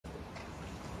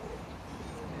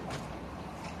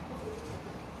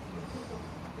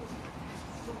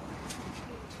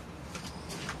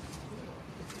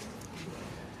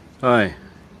Hi,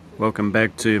 welcome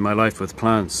back to My Life with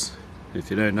Plants.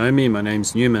 If you don't know me, my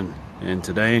name's Newman, and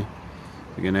today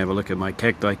we're going to have a look at my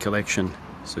cacti collection,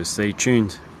 so stay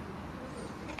tuned.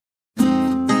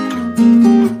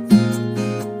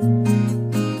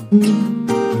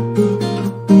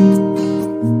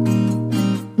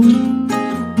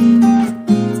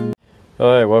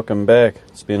 Hi, welcome back.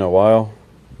 It's been a while.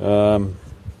 Going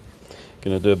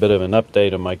to do a bit of an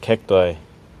update on my cacti.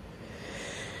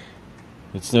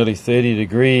 It's nearly 30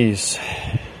 degrees,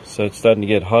 so it's starting to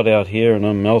get hot out here and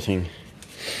I'm melting.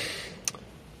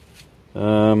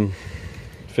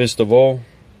 First of all,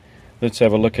 let's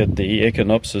have a look at the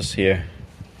Echinopsis here.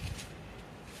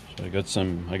 So I got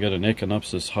an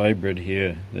Echinopsis hybrid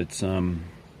here that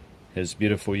has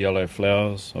beautiful yellow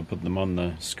flowers. I'll put them on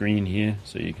the screen here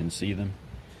so you can see them.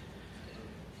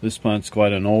 This plant's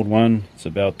quite an old one. It's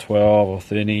about 12 or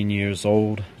 13 years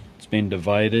old. It's been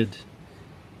divided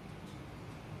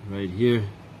right here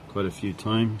quite a few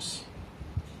times.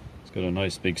 It's got a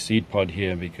nice big seed pod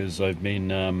here because I've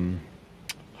been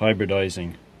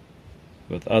hybridizing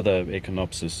with other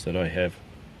Echinopsis that I have.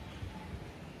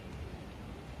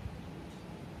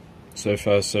 So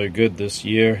far so good this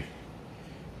year.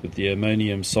 With the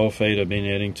ammonium sulfate I've been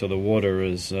adding to the water,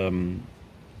 it's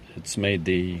made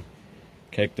the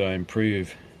cacti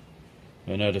improve.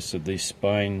 I noticed that these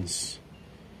spines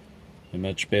are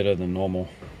much better than normal.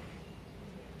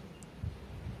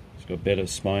 It's got better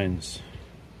spines,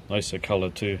 nicer color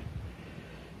too.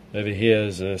 Over here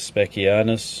is a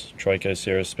Spacianus,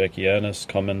 Trichoceros Spacianus,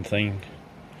 common thing.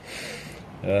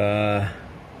 I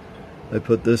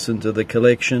put this into the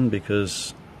collection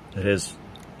because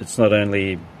it's not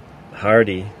only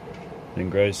hardy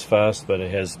and grows fast, but it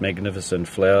has magnificent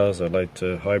flowers. I like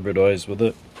to hybridize with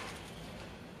it.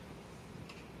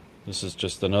 This is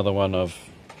just another one of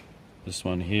this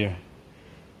one here.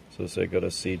 So it's got a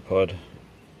seed pod.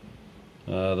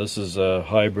 This is a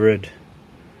hybrid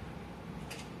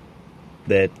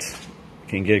that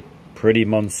can get pretty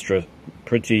monstrous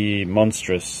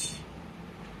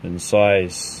in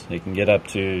size. It can get up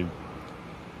to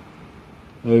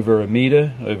over a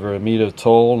meter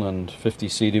tall, and 50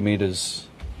 centimeters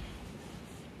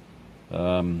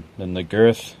in the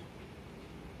girth.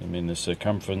 I mean the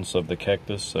circumference of the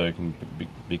cactus, so it can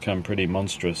become pretty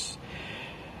monstrous.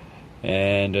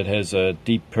 And it has a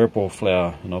deep purple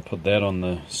flower, and I'll put that on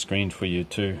the screen for you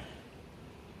too.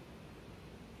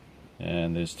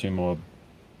 And there's two more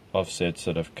offsets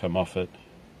that have come off it.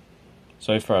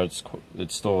 So far it's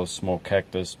still a small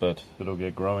cactus, but it'll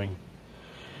get growing.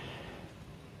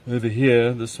 Over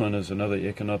here, this one is another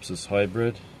Echinopsis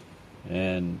hybrid,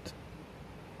 and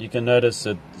you can notice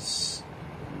that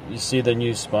you see the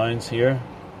new spines here.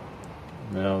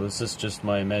 Now this is just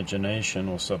my imagination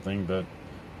or something, but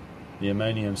the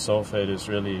ammonium sulfate is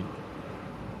really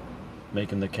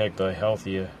making the cacti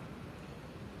healthier.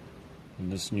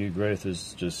 And this new growth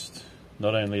is just,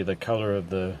 not only the color of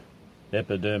the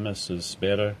epidermis is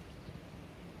better,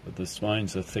 but the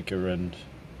spines are thicker and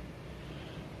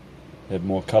have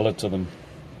more color to them.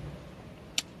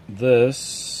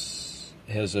 This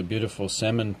has a beautiful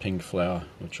salmon pink flower,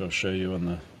 which I'll show you on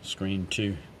the screen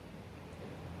too.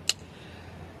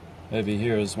 Over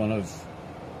here is one of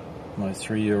my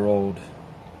 3-year-old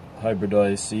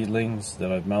hybridized seedlings that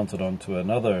I've mounted onto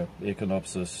another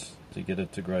Echinopsis to get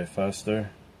it to grow faster.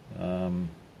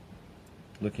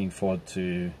 Looking forward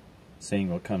to seeing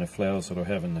what kind of flowers it'll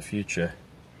have in the future.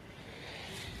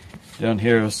 Down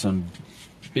here are some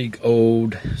big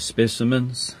old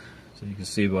specimens. So you can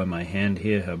see by my hand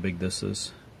here how big this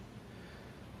is.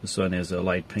 This one has a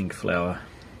light pink flower.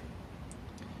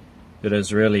 It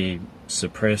has really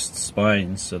suppressed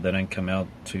spines, so they don't come out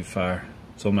too far.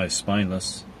 It's almost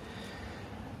spineless.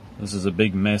 This is a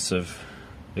big, massive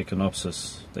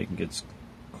Echinopsis. They can get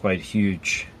quite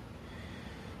huge.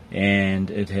 And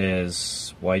it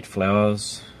has white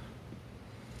flowers.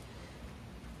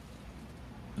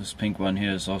 This pink one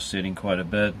here is offsetting quite a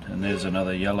bit, and there's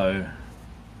another yellow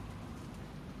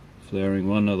flowering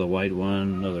one, another white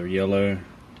one, another yellow,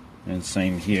 and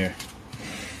same here.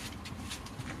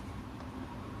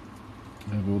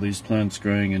 I have all these plants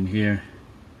growing in here.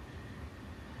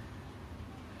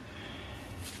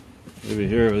 Over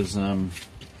here is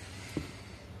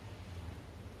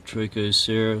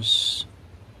Trichoceros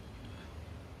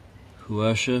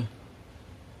huasha,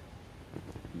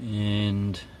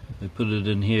 and I put it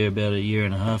in here about 1.5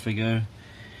 years ago.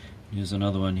 Here's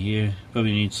another one here.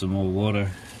 Probably needs some more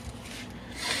water.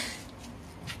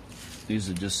 These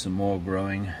are just some more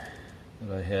growing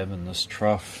that I have in this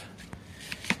trough.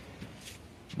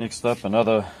 Next up,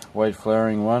 another white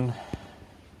flowering one.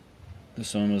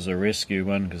 This one was a rescue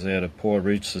one because they had a poor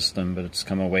root system, but it's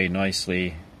come away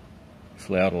nicely,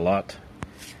 flowered a lot.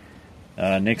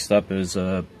 Next up is,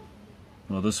 well,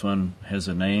 this one has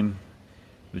a name,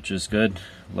 which is good.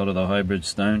 A lot of the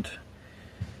hybrids don't.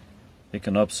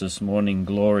 Echinopsis Morning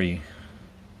Glory.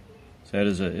 So it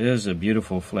is a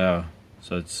beautiful flower.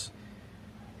 So it's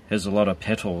has a lot of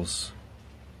petals.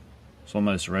 It's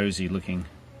almost rosy looking.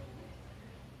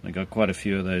 I got quite a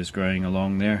few of those growing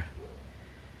along there.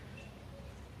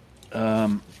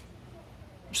 Some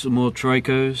more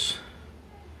trichos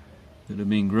that have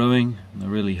been growing. They're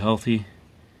really healthy.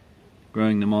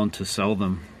 Growing them on to sell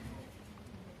them.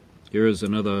 Here is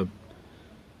another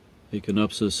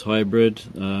Echinopsis hybrid.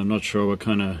 I'm not sure what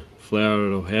kind of flower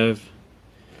it'll have.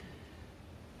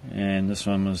 And this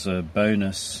one was a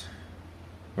bonus,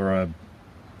 or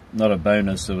not a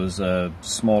bonus, it was a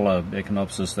smaller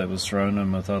Echinopsis that was thrown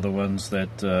in with other ones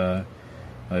that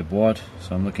I bought.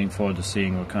 So I'm looking forward to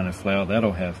seeing what kind of flower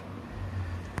that'll have.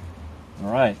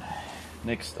 Alright,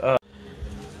 next up.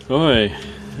 I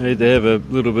had to have a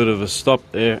little bit of a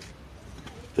stop there.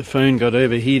 The phone got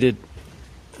overheated.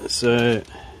 So,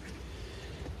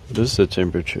 what is the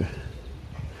temperature?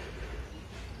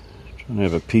 Trying to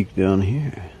have a peek down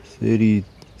here. 30,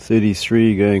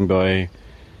 33 going by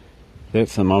that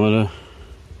thermometer.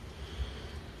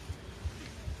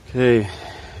 Okay,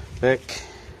 back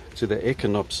to the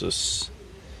Echinopsis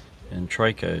and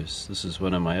trichos. This is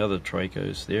one of my other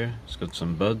trichos there. It's got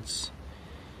some buds.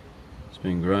 It's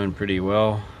been growing pretty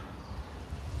well.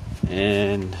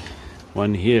 And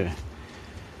one here.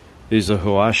 These are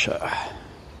huasha.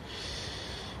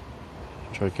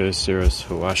 Trichoceros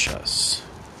huashas.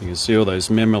 You can see all those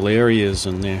mammillarias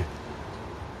in there.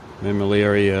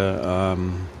 Mammillaria,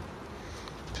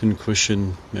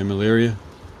 pincushion mammillaria.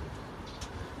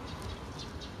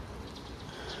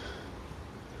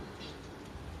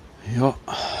 Yeah.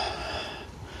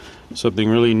 Something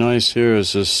really nice here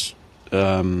is this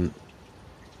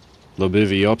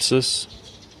Lobiviopsis.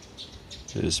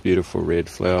 There's beautiful red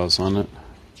flowers on it.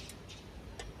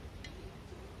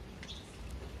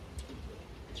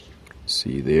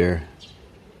 See there.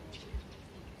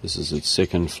 This is its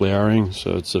second flowering,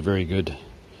 so it's a very good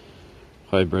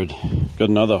hybrid. Got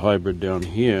another hybrid down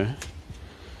here,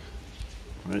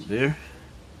 right there.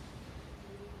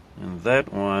 And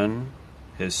that one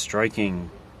has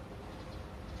striking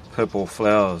purple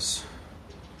flowers.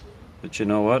 But you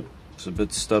know what? It's a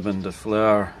bit stubborn to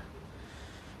flower,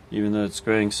 even though it's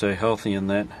growing so healthy in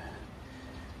that.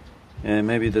 And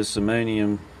maybe this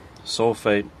ammonium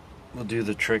sulfate will do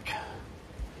the trick.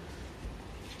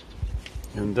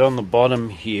 And down the bottom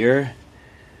here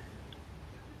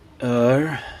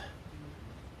are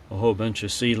a whole bunch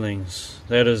of seedlings.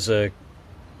 That is a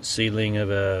seedling of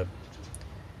a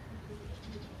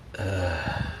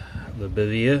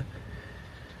Lobivia.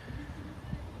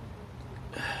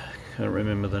 Can't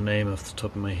remember the name off the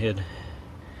top of my head.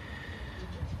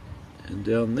 And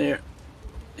down there,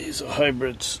 these are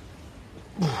hybrids.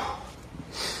 So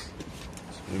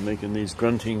we're making these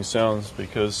grunting sounds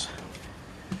because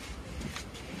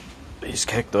these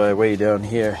cacti are way down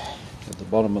here at the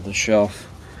bottom of the shelf.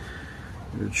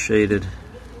 It's shaded.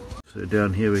 So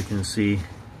down here we can see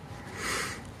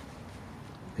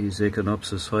these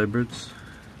Echinopsis hybrids.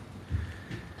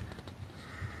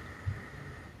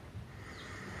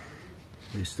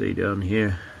 They stay down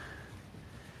here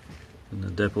in the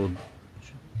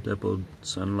dappled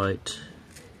sunlight.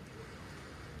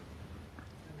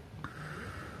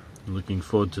 I'm looking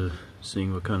forward to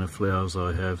seeing what kind of flowers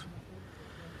I have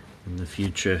in the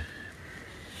future.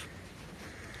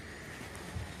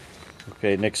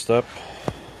 Okay, next up,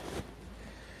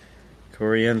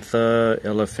 Coryantha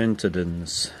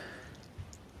elephantidens.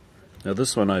 Now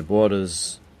this one I bought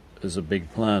is a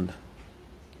big plant,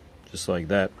 just like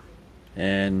that,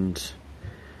 and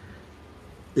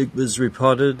it was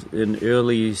repotted in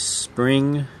early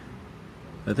spring.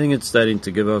 I think it's starting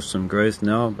to give off some growth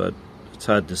now, but it's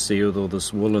hard to see with all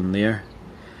this wool in there.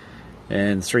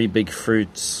 And 3 big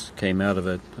fruits came out of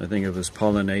it. I think it was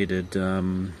pollinated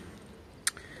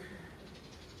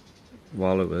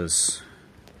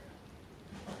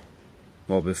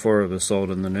before it was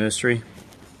sold in the nursery.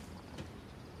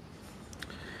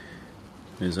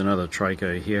 There's another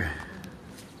tricho here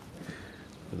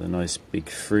with a nice big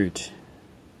fruit.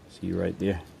 See right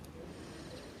there,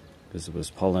 because it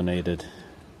was pollinated.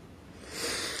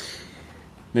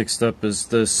 Next up is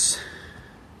this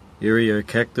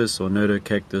Cactus or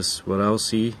Cactus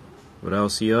Woodelsii,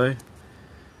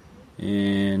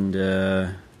 and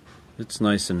it's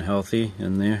nice and healthy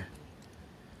in there.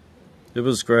 It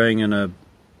was growing in a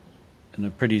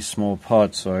pretty small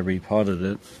pot, so I repotted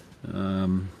it.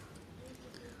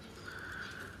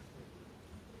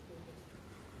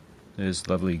 There's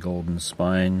lovely golden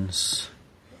spines.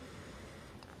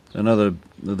 The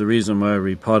reason why I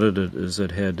repotted it is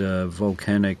it had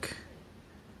volcanic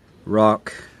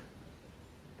rock.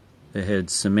 It had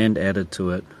cement added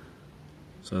to it,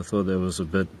 so I thought that was a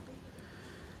bit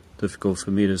difficult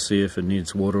for me to see if it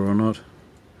needs water or not.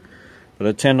 But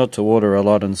I tend not to water a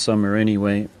lot in summer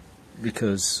anyway,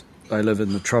 because I live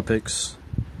in the tropics,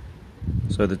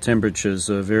 so the temperatures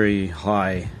are very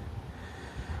high.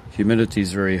 Humidity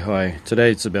is very high.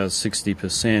 Today it's about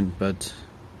 60%, but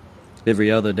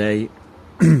every other day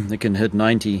it can hit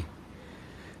 90,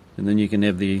 and then you can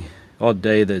have the odd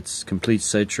day that's complete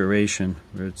saturation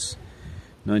where it's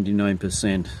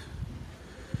 99%,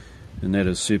 and that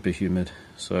is super humid.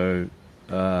 So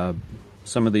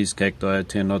some of these cacti I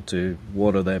tend not to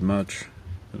water that much.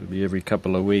 It'll be every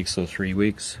couple of weeks or 3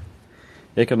 weeks.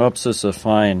 Echinopsis are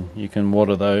fine. You can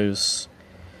water those.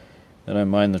 They don't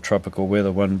mind the tropical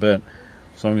weather one bit.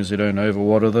 As long as you don't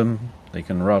overwater them, they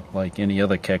can rot like any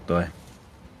other cacti.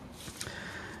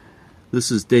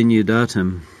 This is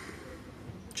denudatum,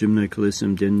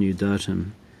 Gymnocalycium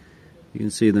denudatum. You can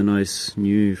see the nice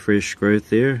new fresh growth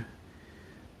there.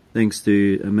 Thanks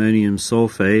to ammonium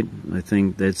sulfate, I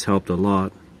think that's helped a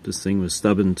lot. This thing was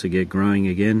stubborn to get growing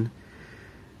again.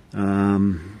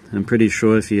 I'm pretty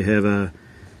sure if you have a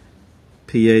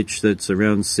pH that's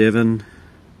around 7,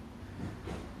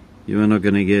 you are not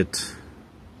going to get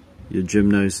your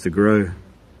gymnos to grow.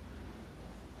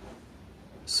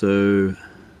 So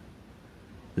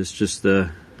it's just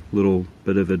a little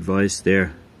bit of advice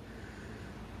there.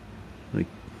 I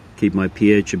keep my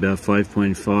pH about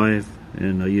 5.5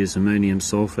 and I use ammonium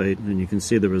sulfate, and you can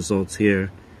see the results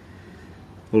here.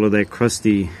 All of that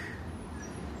crusty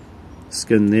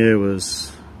skin there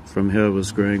was from how it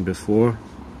was growing before.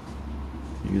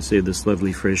 You can see this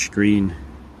lovely fresh green.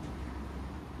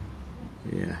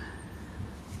 Yeah.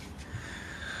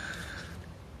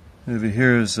 Over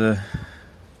here is a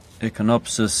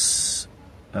Echinopsis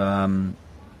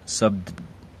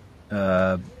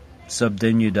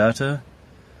subdenudata.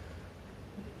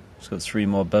 It's got 3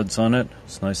 more buds on it.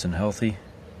 It's nice and healthy.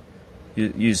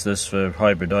 Use this for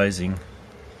hybridizing.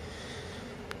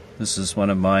 This is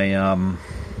one of my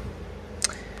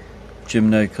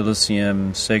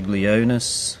Gymnocalycium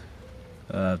saglionis.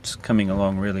 It's coming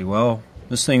along really well.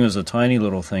 This thing was a tiny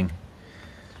little thing,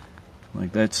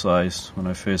 like that size when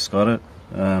I first got it.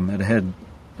 It had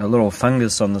a little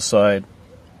fungus on the side,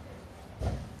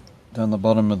 down the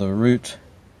bottom of the root.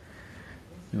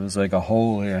 It was like a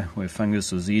hole there where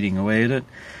fungus was eating away at it,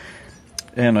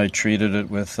 and I treated it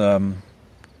with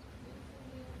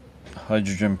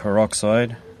hydrogen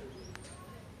peroxide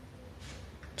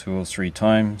 2 or 3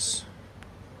 times,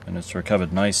 and it's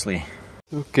recovered nicely.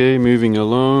 Okay, moving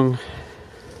along.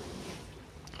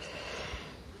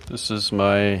 This is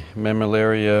my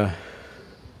Mammillaria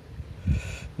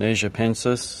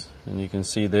najapensis, and you can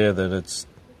see there that it's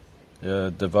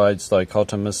divides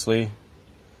dichotomously,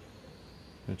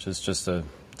 which is just a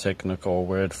technical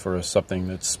word for something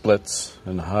that splits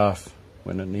in half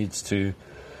when it needs to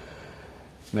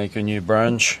make a new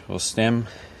branch or stem.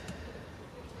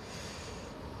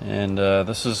 And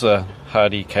this is a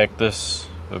hardy cactus.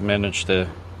 I've managed to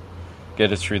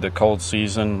get it through the cold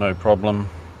season, no problem.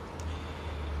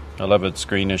 I love its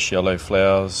greenish yellow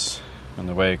flowers and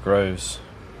the way it grows.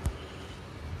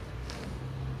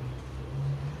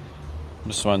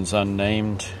 This one's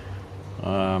unnamed.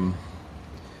 I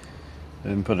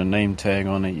didn't put a name tag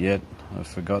on it yet. I've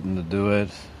forgotten to do it.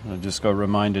 I just got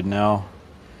reminded now.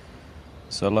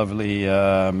 It's a lovely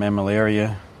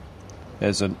Mammillaria.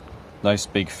 There's a nice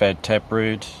big fat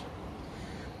taproot.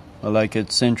 I like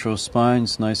its central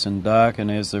spines, nice and dark, and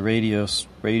there's the radial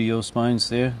spines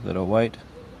there that are white.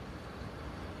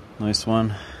 Nice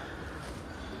one.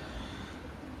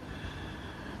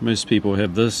 Most people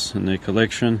have this in their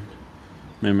collection.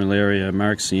 Mammillaria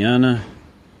marxiana.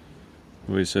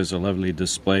 Always has a lovely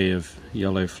display of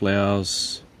yellow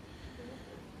flowers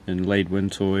in late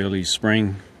winter or early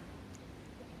spring,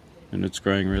 and it's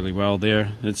growing really well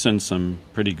there. It's in some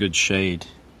pretty good shade.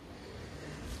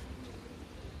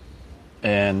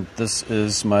 And this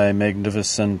is my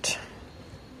magnificent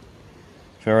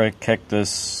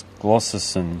Cactus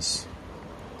glossicens.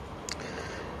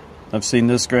 I've seen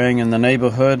this growing in the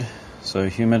neighborhood, so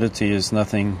humidity is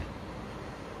nothing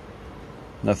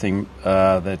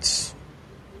that's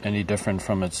any different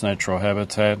from its natural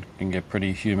habitat. It can get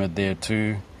pretty humid there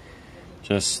too.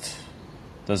 Just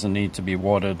doesn't need to be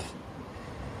watered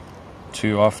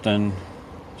too often.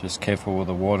 Just careful with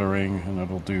the watering and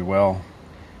it'll do well.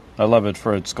 I love it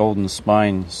for its golden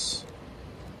spines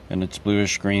and its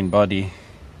bluish green body.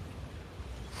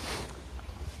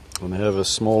 And I have a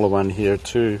smaller one here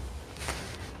too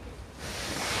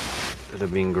that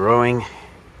have been growing.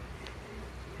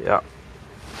 Yeah,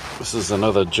 this is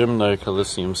another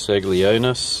Gymnocalycium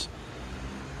saglionis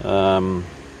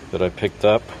that I picked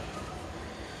up.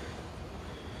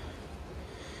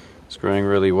 It's growing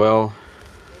really well.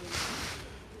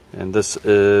 And this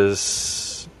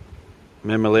is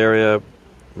Mammillaria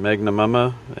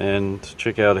magnumama, and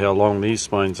check out how long these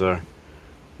spines are.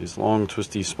 These long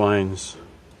twisty spines.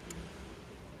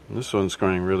 And this one's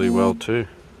growing really well too.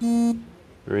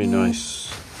 Very nice.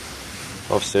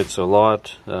 Offsets a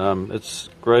lot. It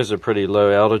grows at pretty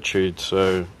low altitude,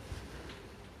 so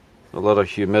a lot of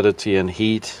humidity and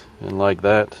heat and like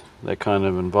that kind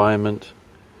of environment.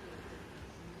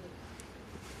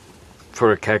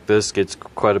 For a cactus, gets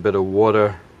quite a bit of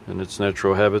water in its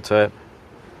natural habitat,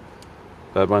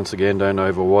 but once again, don't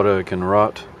overwater, it can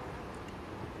rot.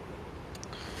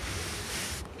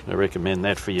 I recommend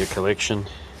that for your collection.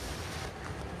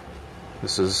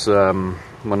 This is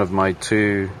one of my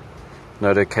two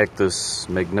Cactus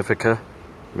magnificus.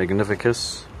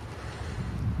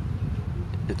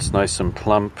 It's nice and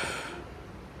plump,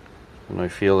 and I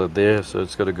feel it there, so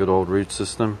it's got a good old root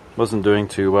system. Wasn't doing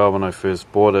too well when I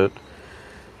first bought it.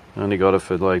 I only got it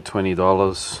for like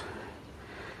 $20.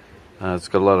 It's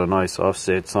got a lot of nice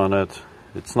offsets on it.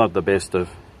 It's not the best of,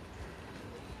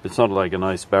 it's not like a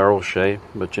nice barrel shape,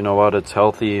 but you know what, it's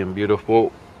healthy and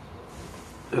beautiful.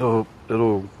 It'll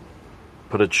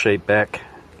put its shape back,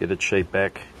 get its shape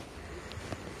back.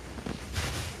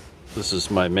 This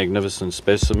is my magnificent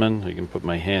specimen. I can put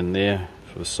my hand there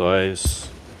for size.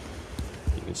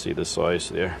 You can see the size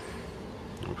there.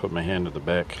 I'll put my hand at the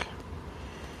back.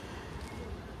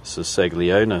 This is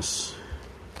Saglionis.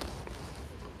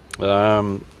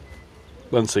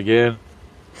 Once again,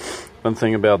 one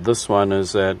thing about this one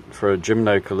is that for a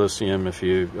Gymnocalycium, if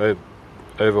you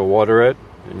overwater it,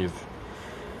 and you've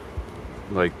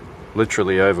like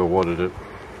literally overwatered it,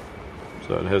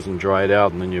 so it hasn't dried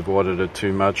out, and then you've watered it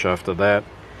too much after that,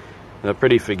 they're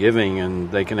pretty forgiving and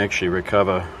they can actually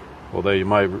recover, although you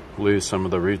might lose some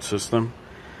of the root system.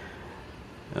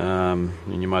 And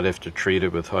you might have to treat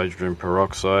it with hydrogen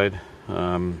peroxide.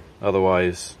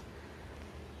 Otherwise,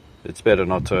 it's better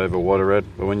not to overwater it.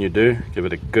 But when you do, give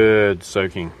it a good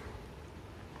soaking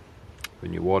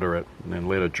when you water it, and then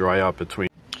let it dry up between.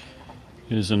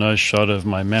 Here's a nice shot of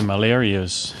my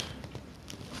Mammillarias,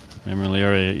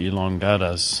 Mammillaria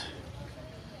elongatas.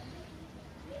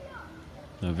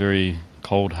 They're very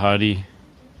cold hardy,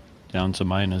 down to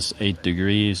 -8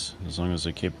 degrees, as long as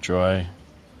they're kept dry.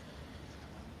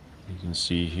 You can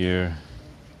see here,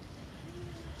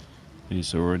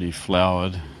 these are already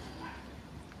flowered.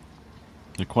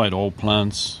 They're quite old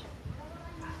plants.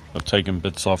 I've taken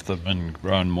bits off them and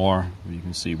grown more. You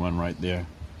can see one right there.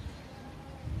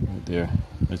 Right there.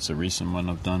 That's a recent one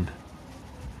I've done.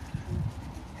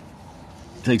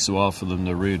 It takes a while for them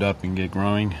to root up and get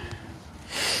growing.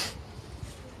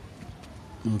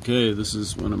 Okay, this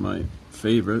is one of my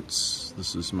favorites.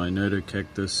 This is my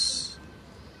Cactus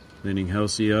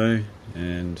Halcyi,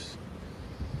 and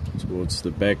towards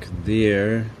the back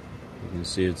there you can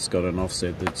see it's got an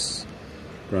offset that's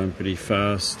grown pretty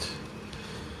fast.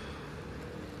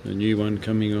 A new one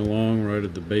coming along right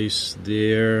at the base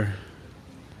there.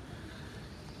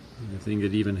 I think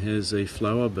it even has a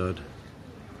flower bud.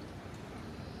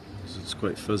 It's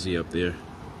quite fuzzy up there.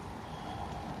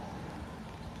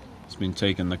 It's been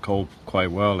taking the cold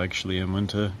quite well actually in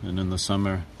winter, and in the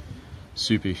summer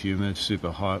super humid,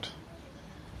 super hot.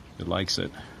 It likes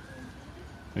it.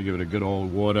 I give it a good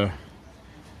old water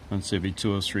once every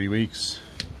 2 or 3 weeks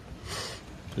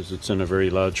because it's in a very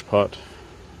large pot.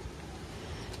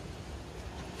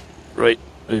 Right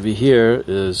over here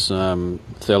is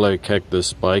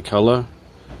Cactus bicolor.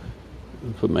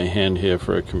 I'll put my hand here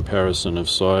for a comparison of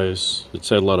size. It's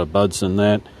had a lot of buds in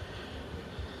that.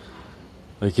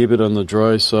 I keep it on the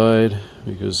dry side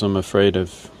because I'm afraid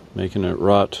of making it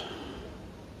rot.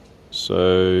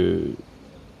 So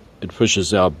it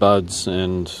pushes out buds,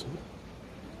 and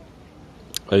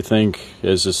I think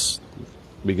as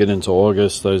we get into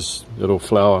August, it'll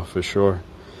flower for sure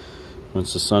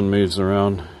once the sun moves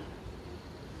around.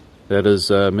 That is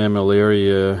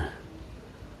Mammillaria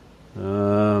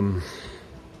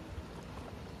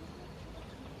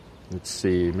let's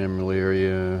see,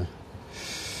 Mammillaria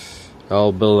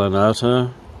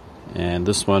albilinata, and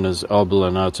this one is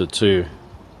albilinata too.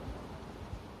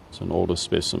 It's an older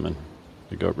specimen.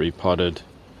 It got repotted.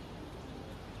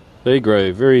 They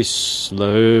grow very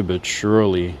slow but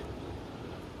surely.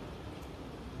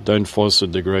 don't force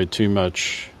it to grow too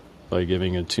much by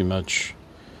giving it too much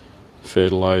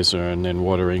fertilizer and then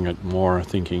watering it more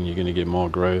thinking you're going to get more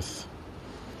growth.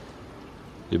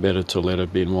 You're better to let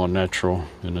it be more natural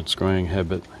in its growing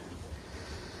habit.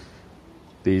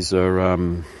 These are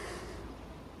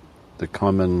the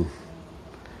common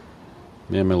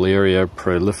Mammillaria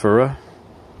prolifera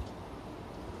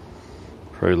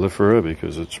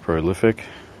because it's prolific.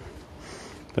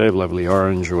 They have lovely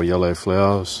orange or yellow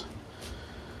flowers.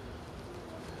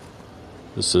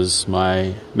 This is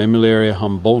my Mammillaria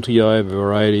Humboldtii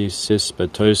variety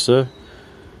cespitosa.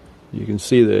 You can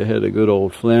see they had a good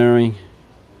old flowering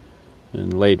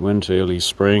in late winter, early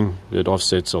spring. It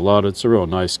offsets a lot. It's a real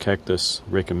nice cactus.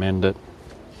 Recommend it.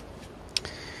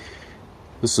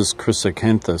 This is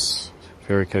Chrysocactus,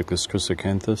 Cactus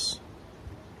Chrysocactus.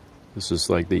 This is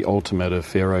like the ultimate of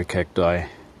cacti.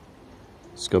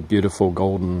 It's got beautiful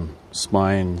golden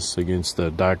spines against the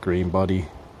dark green body.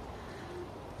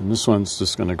 And this one's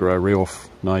just going to grow real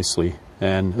nicely.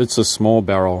 And it's a small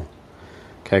barrel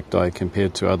cacti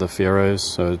compared to other pharaohs,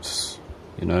 so it's,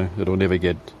 you know, it'll never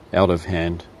get out of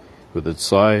hand with its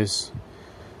size.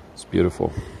 It's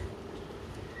beautiful.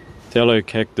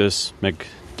 Cactus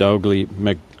McDowellii.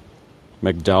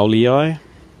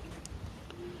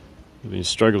 I've been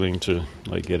struggling to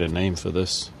get a name for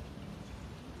this,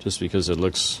 just because it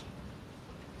looks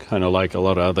kind of like a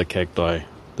lot of other cacti.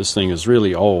 This thing is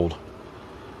really old.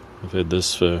 I've had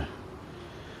this for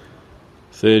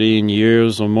 13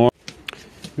 years or more.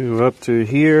 Move up to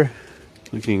here,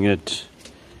 looking at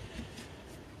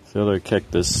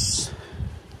Cactus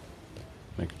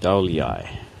McDowellii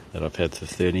that I've had for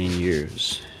 13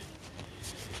 years.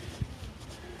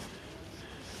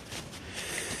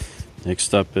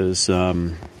 Next up is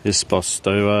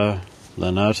Espostoa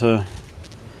lanata.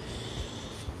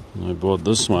 I bought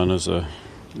this one as a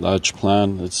large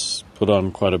plant. It's put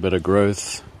on quite a bit of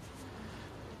growth.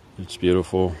 It's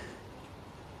beautiful.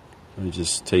 I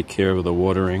just take care of the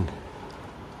watering.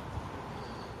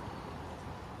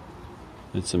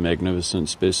 It's a magnificent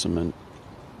specimen.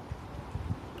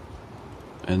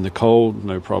 And the cold,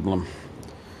 no problem.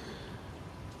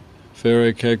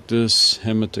 Cactus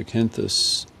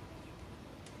Haematocanthus.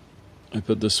 I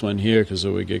put this one here because it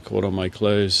would get caught on my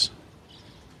clothes.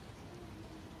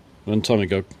 One time it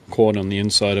got caught on the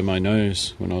inside of my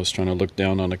nose when I was trying to look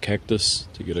down on a cactus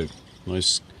to get a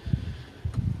nice...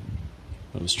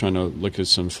 I was trying to look at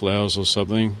some flowers or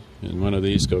something, and one of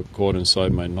these got caught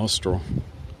inside my nostril,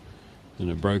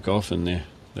 and it broke off in there.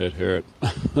 That hurt.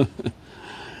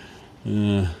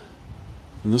 And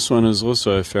this one is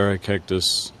also a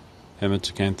Cactus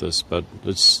Haematocanthus, but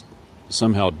it's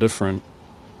somehow different.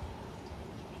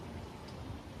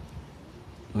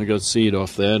 I got seed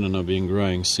off that, and I've been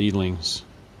growing seedlings.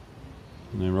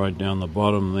 And then right down the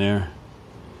bottom there,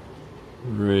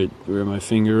 right where my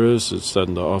finger is, it's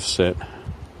starting to offset.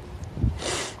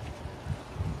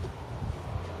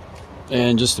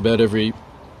 And just about every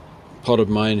pot of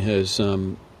mine has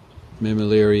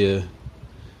Mammillaria,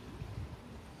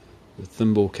 the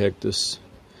thimble cactus,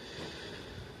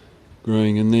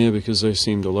 growing in there because they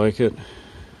seem to like it.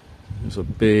 There's a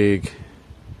big,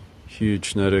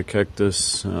 huge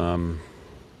Notocactus,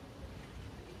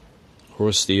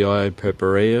 Horstii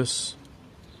papyraeus.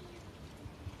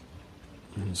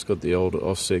 It's got the old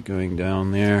offset going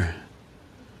down there.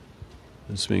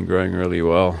 It's been growing really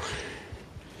well.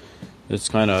 It's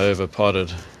kind of over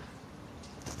potted.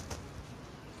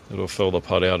 It'll fill the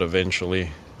pot out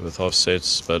eventually with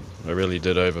offsets, but I really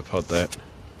did over pot that.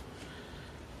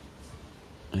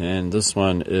 And this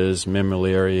one is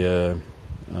Mammillaria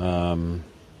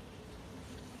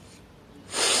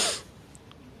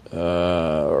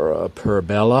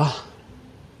parabella,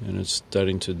 and it's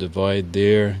starting to divide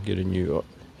there, get a new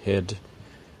head.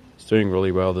 It's doing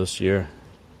really well this year.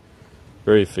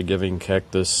 Very forgiving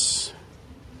cactus.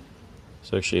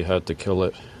 It's actually hard to kill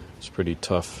it. It's pretty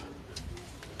tough.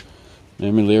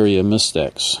 Mammillaria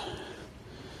mystax.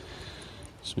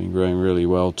 It's been growing really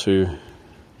well too,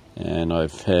 and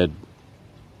I've had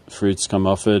fruits come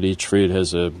off it. Each fruit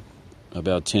has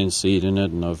about 10 seed in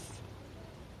it, and I've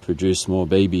produced more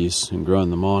babies and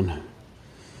grown them on.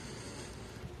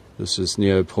 This is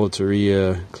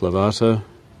Neoporteria clavata.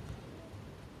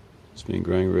 It's been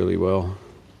growing really well.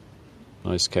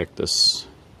 Nice cactus.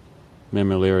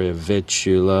 Mammillaria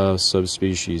vetula,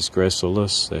 subspecies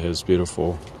gracilis, that has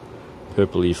beautiful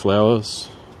purpley flowers.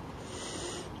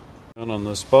 And on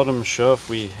this bottom shelf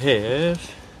we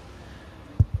have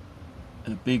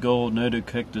a big old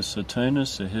Notocactus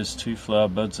atonus. It has 2 flower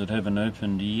buds that haven't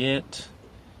opened yet.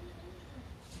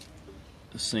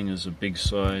 This thing is a big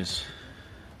size.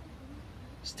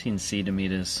 It's 10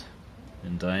 centimeters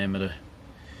in diameter.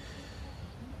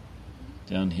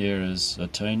 Down here is a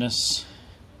tonus.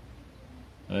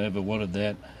 I overwatered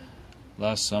that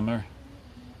last summer.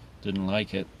 Didn't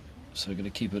like it, so I'm going to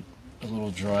keep it a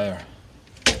little drier.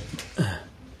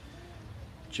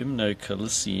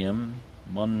 Gymnocalicium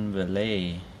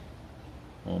monvellei,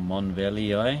 or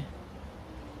monvellii,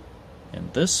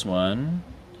 and this one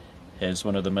has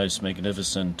one of the most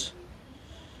magnificent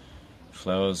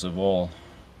flowers of all.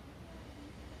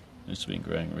 It's been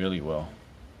growing really well.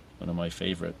 One of my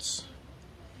favorites.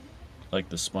 Like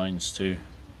the spines too.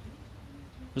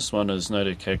 This one is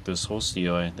Cactus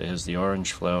horstii that has the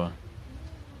orange flower.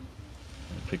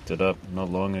 I picked it up not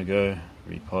long ago,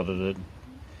 repotted it. You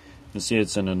can see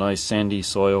it's in a nice sandy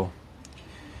soil,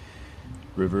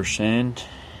 river sand.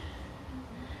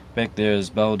 Back there is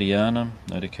Baldianum,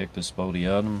 Cactus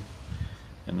baldianum,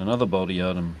 and another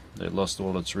baldianum that lost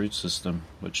all its root system,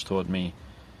 which taught me,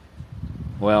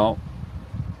 well,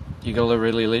 you gotta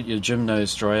really let your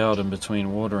gymnos dry out in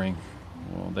between watering,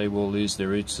 or they will lose their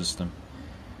root system.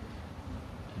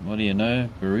 And what do you know?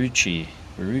 Baruchii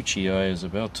is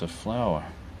about to flower.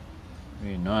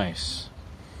 Very nice.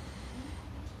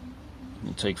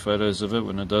 I'll take photos of it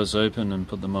when it does open and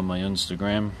put them on my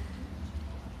Instagram.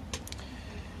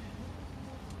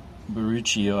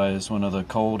 Baruchii is one of the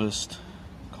cold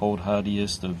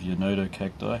hardiest of your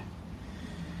cacti.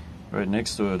 Right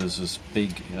next to it is this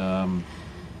big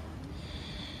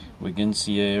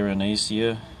Wigginsia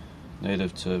arenacea,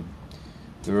 native to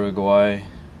Uruguay.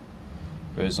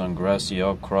 Grows on grassy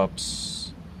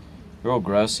outcrops. They're all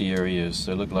grassy areas.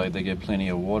 They look like they get plenty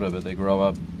of water, but they grow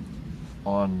up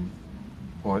on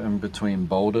or in between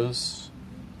boulders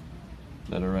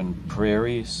that are in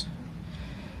prairies.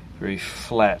 Very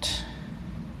flat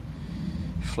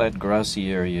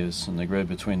grassy areas, and they grow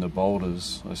between the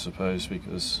boulders, I suppose,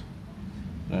 because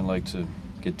they don't like to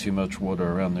get too much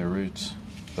water around their roots.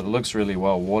 But it looks really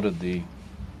well watered, the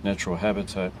natural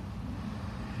habitat.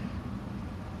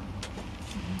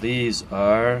 These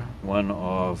are one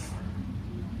of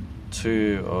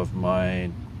two of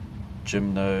my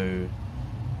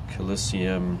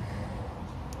Gymnocalicium.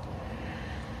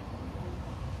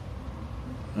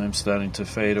 I'm starting to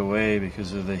fade away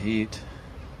because of the heat.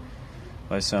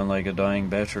 I sound like a dying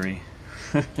battery.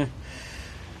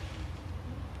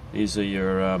 These are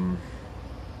your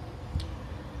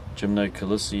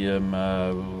Gymnocalicium.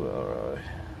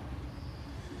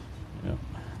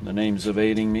 The name's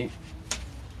evading me.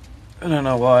 I don't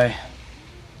know why. I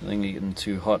think it's getting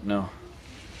too hot now.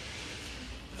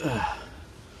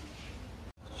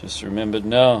 Just remembered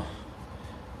now.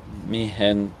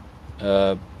 Mihan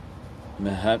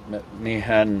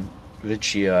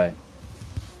Vicii.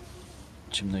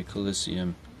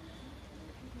 Gymnocalicium.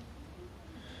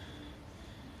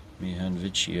 Mihan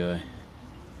Vicii.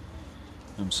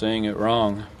 I'm saying it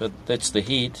wrong, but that's the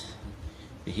heat.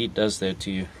 The heat does that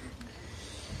to you.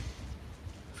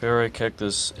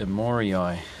 Cactus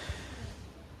emorii.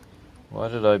 Why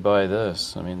did I buy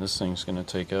this? I mean, this thing's going to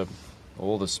take up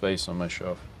all the space on my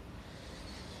shelf.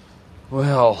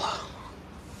 Well,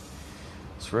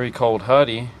 it's very cold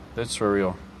hardy, that's for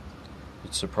real.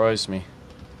 It surprised me.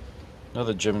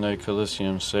 Another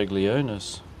Gymnocalicium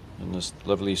saglionis in this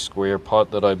lovely square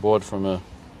pot that I bought from a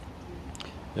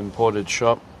imported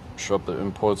shop that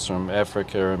imports from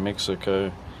Africa and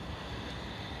Mexico.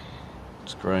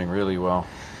 It's growing really well.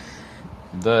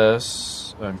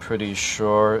 This, I'm pretty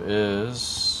sure,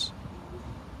 is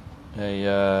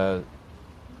a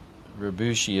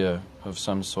Rubutia of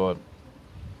some sort.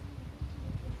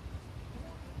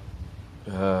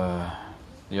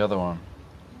 The other one.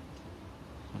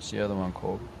 What's the other one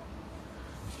called?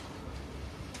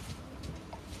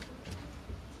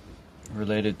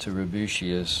 Related to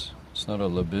Rubutias. It's not a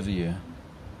Labivia.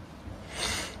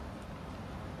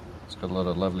 It's got a lot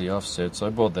of lovely offsets. I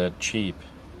bought that cheap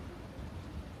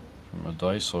from a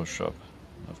Daiso shop.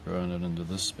 I've grown it into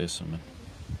this specimen.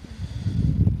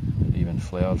 It even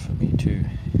flowered for me too.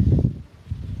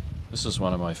 This is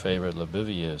one of my favorite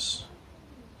Labivias.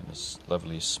 This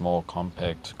lovely small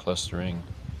compact clustering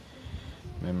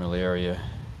mammillaria.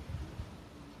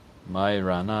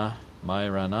 Myrana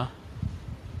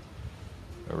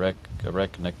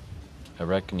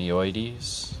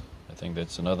arachnioides, I think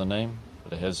that's another name,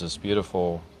 but it has this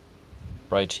beautiful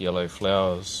bright yellow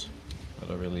flowers that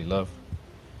I really love.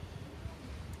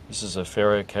 This is a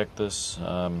Cactus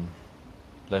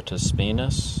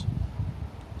latispinus.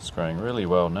 It's growing really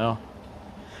well now.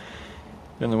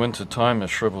 In the winter time it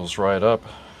shrivels right up.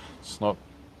 It's not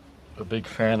a big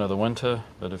fan of the winter,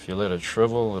 but if you let it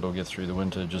shrivel, it'll get through the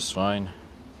winter just fine.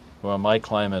 Well, in my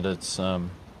climate, it's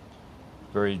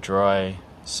very dry,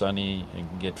 sunny, and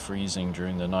can get freezing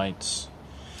during the nights.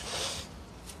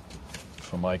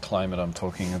 For my climate I'm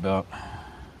talking about.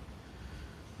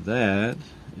 That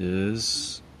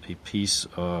is a piece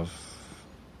of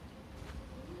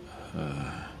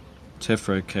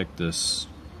Cactus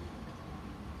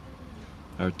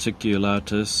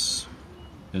articulatus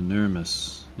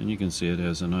inermis, and you can see it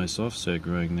has a nice offset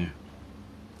growing there.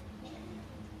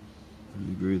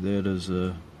 We grew that as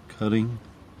a cutting.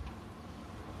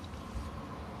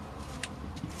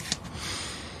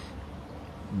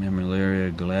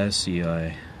 Mammillaria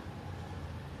glassii.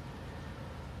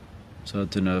 It's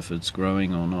hard to know if it's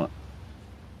growing or not.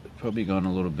 It's probably gone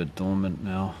a little bit dormant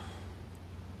now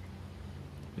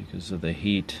because of the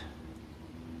heat.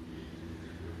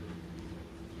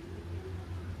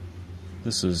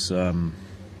 This is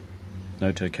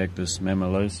Cactus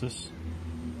mammillaris.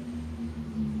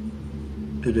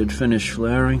 It had finished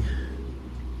flowering.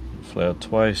 It flowered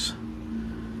twice.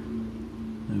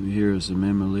 Over here is the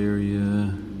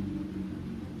Mammillaria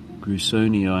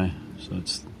grusonii, so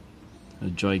it's a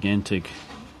gigantic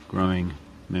growing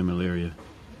mammillaria.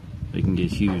 They can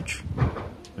get huge,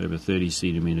 over 30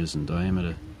 centimeters in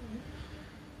diameter.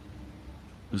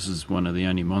 This is one of the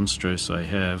only monstros I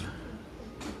have,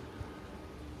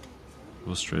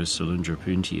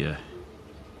 Cylindropuntia.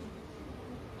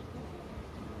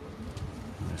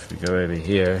 If we go over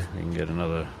here, we can get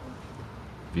another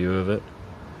view of it.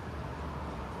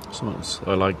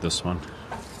 I like this one.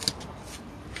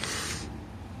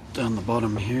 Down the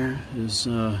bottom here is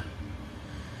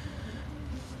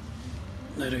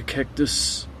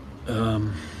Cactus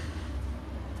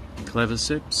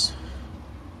claviceps.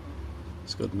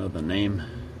 It's got another name.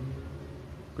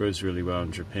 Grows really well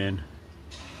in Japan.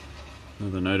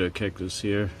 Another Cactus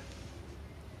here.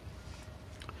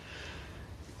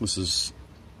 This is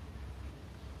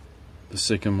the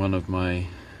second one of my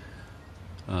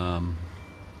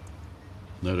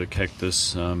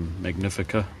Cactus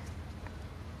magnifica.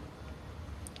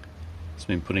 It's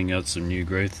been putting out some new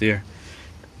growth there,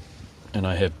 and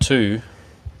I have two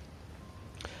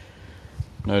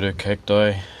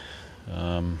cacti.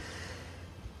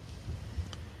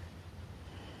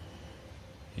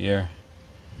 Here,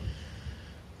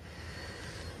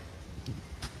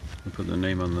 I'll put the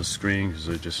name on the screen because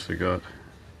I just forgot.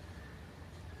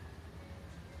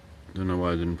 Don't know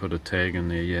why I didn't put a tag in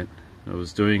there yet. I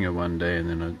was doing it one day and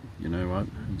then you know what,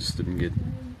 I just didn't get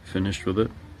finished with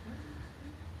it.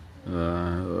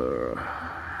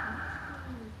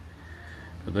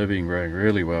 But they've been growing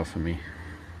really well for me.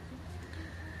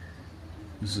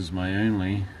 This is my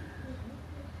only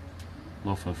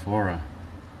Lophophora.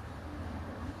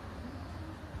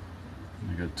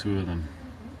 I got two of them.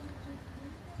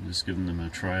 I'm just giving them a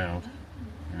tryout.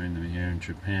 Growing them here in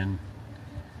Japan.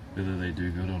 Whether they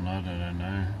do good or not, I don't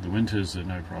know. The winters are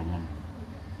no problem.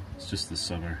 It's just the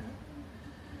summer.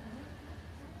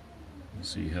 We'll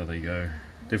see how they go.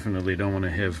 Definitely don't want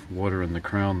to have water in the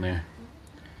crown there.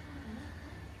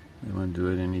 They won't do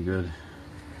it any good.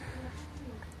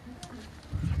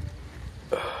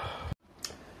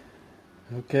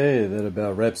 Okay, that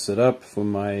about wraps it up for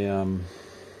my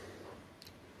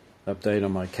update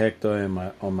on my cacti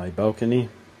and on my balcony.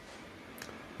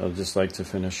 I'd just like to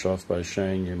finish off by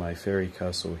showing you my fairy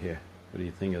castle here. What do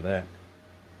you think of that?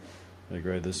 I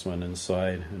grow this one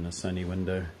inside in a sunny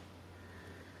window.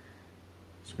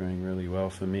 It's growing really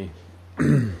well for me.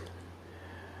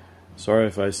 Sorry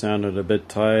if I sounded a bit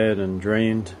tired and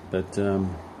drained, but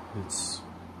it's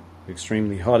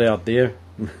extremely hot out there.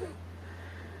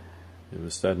 It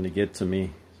was starting to get to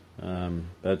me.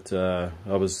 But I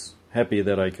was happy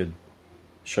that I could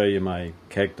show you my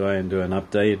cacti and do an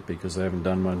update because I haven't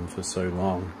done one for so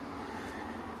long.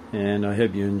 And I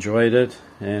hope you enjoyed it,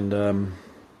 and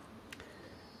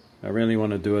I really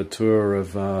want to do a tour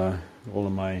of all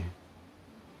of my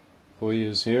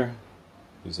Hoyas here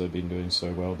because they've been doing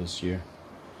so well this year,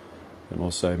 and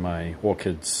also my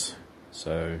orchids.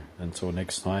 So until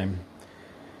next time,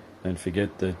 don't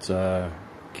forget that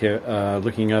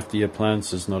looking after your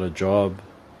plants is not a job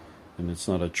and it's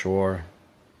not a chore.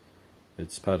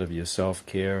 It's part of your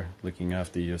self-care, looking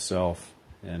after yourself,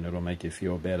 and it'll make you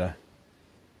feel better.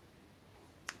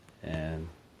 And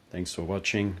thanks for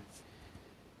watching,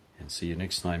 and see you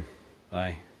next time.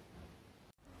 Bye.